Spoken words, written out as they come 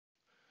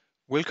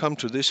Welcome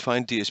to this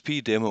fine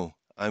DSP demo.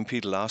 I'm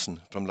Peter Larsen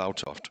from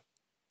Loudsoft.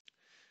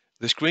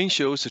 The screen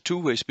shows a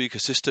two-way speaker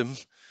system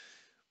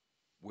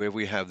where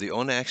we have the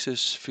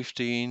on-axis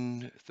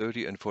 15,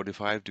 30 and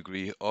 45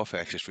 degree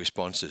off-axis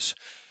responses,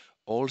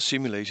 all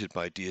simulated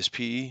by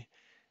DSP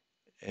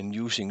and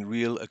using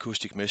real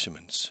acoustic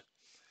measurements.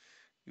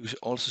 You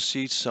also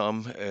see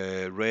some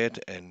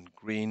red and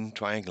green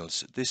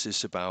triangles. This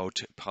is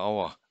about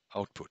power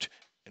output,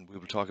 and we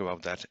will talk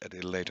about that a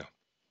little later.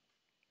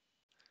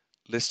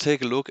 Let's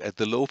take a look at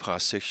the low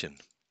pass section.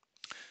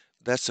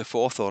 That's a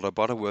fourth order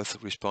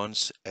Butterworth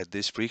response at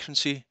this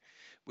frequency,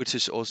 which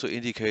is also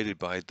indicated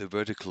by the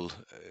vertical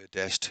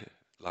dashed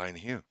line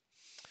here.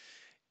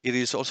 It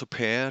is also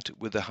paired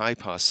with the high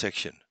pass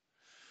section.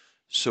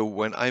 So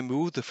when I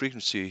move the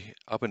frequency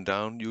up and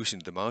down using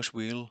the mouse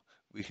wheel,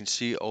 we can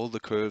see all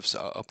the curves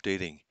are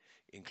updating,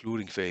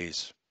 including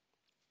phase.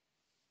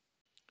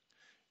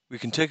 We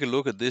can take a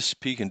look at this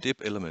peak and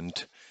dip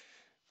element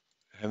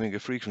having a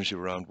frequency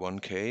around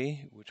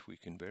 1K, which we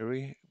can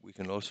vary. We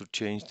can also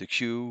change the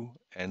Q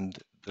and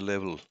the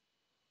level.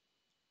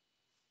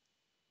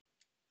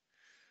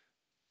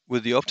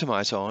 With the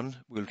optimizer on,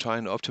 we'll try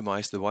and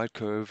optimize the white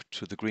curve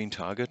to the green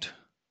target.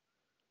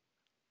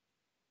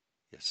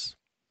 Yes.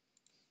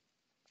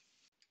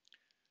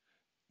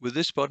 With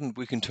this button,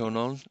 we can turn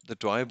on the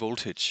drive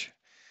voltage.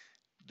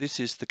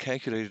 This is the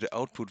calculated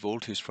output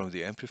voltage from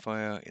the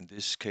amplifier. In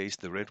this case,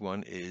 the red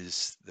one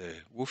is the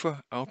woofer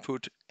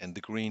output and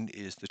the green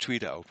is the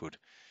tweeter output.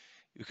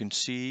 You can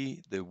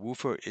see the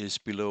woofer is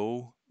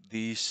below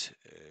these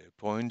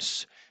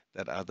points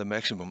that are the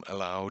maximum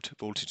allowed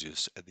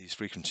voltages at these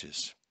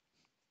frequencies.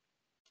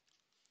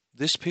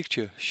 This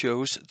picture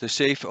shows the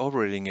safe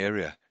operating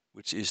area,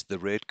 which is the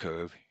red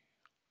curve.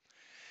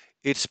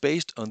 It's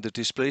based on the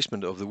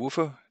displacement of the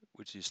woofer,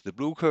 which is the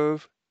blue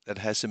curve, that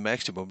has a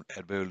maximum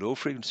at very low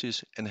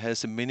frequencies and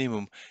has a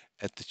minimum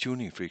at the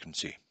tuning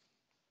frequency.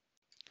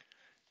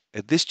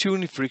 At this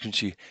tuning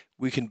frequency,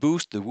 we can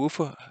boost the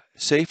woofer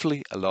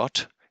safely a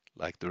lot,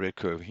 like the red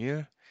curve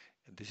here,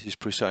 and this is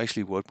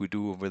precisely what we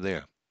do over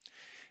there.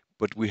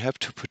 But we have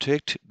to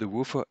protect the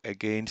woofer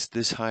against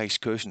this high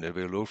excursion at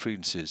very low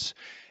frequencies,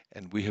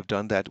 and we have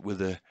done that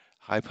with a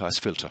high-pass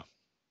filter.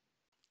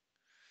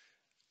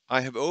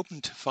 I have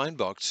opened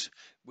Findbox,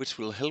 which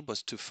will help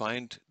us to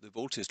find the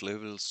voltage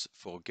levels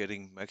for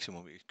getting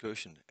maximum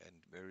excursion at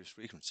various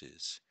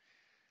frequencies.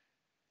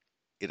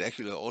 It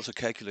actually also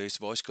calculates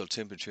voice coil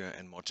temperature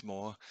and much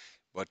more,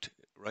 but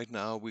right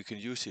now we can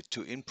use it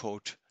to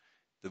input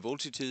the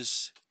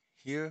voltages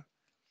here,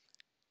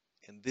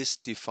 and this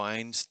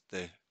defines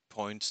the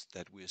points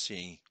that we're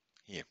seeing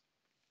here.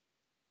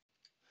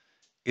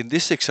 In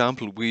this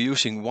example, we're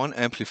using one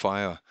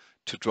amplifier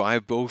to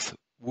drive both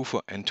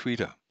woofer and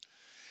tweeter,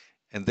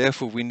 and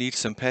therefore we need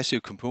some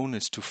passive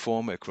components to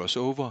form a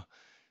crossover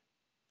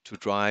to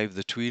drive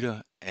the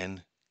tweeter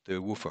and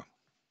the woofer.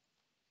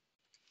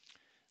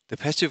 The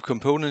passive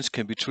components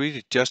can be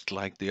treated just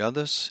like the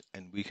others,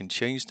 and we can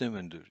change them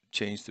and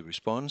change the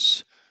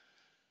response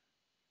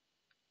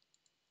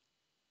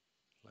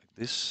like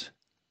this,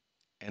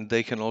 and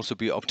they can also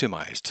be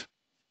optimized.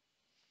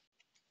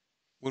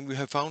 When we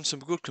have found some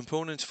good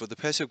components for the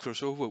passive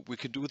crossover, we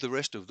can do the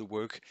rest of the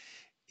work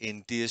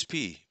in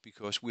DSP,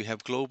 because we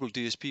have global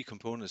DSP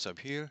components up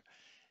here,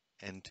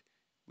 and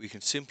we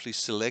can simply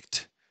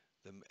select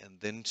them and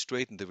then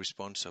straighten the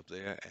response up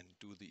there and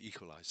do the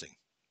equalizing.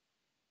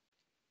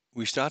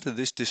 We started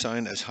this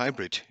design as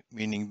hybrid,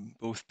 meaning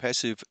both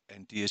passive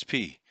and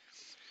DSP,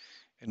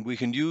 and we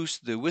can use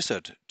the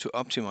wizard to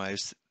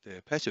optimize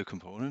the passive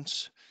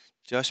components.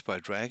 Just by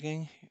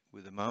dragging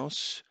with the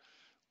mouse,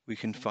 we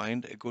can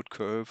find a good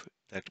curve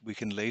that we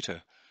can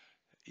later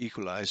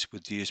equalize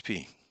with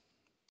DSP.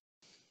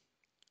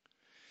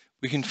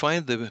 We can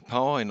find the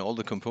power in all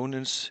the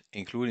components,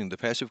 including the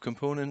passive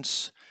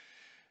components,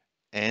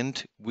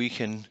 and we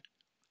can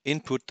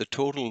input the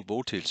total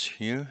voltage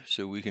here,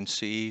 so we can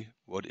see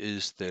what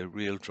is the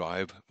real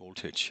drive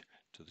voltage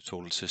to the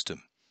total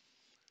system.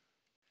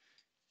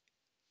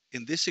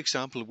 In this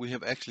example, we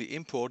have actually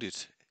imported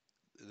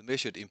the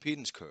measured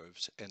impedance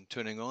curves, and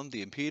turning on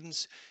the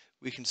impedance,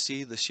 we can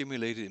see the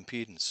simulated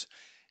impedance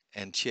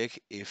and check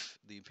if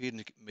the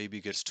impedance maybe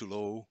gets too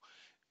low,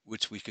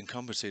 which we can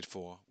compensate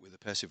for with the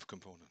passive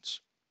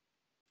components.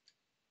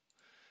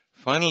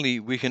 Finally,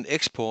 we can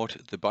export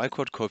the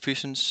biquad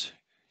coefficients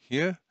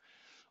here,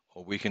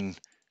 or we can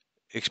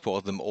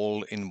export them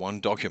all in one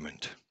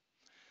document.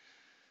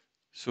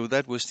 So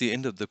that was the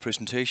end of the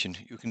presentation.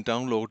 You can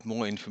download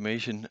more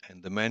information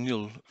and the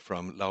manual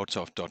from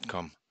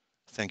loudsoft.com.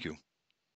 Thank you.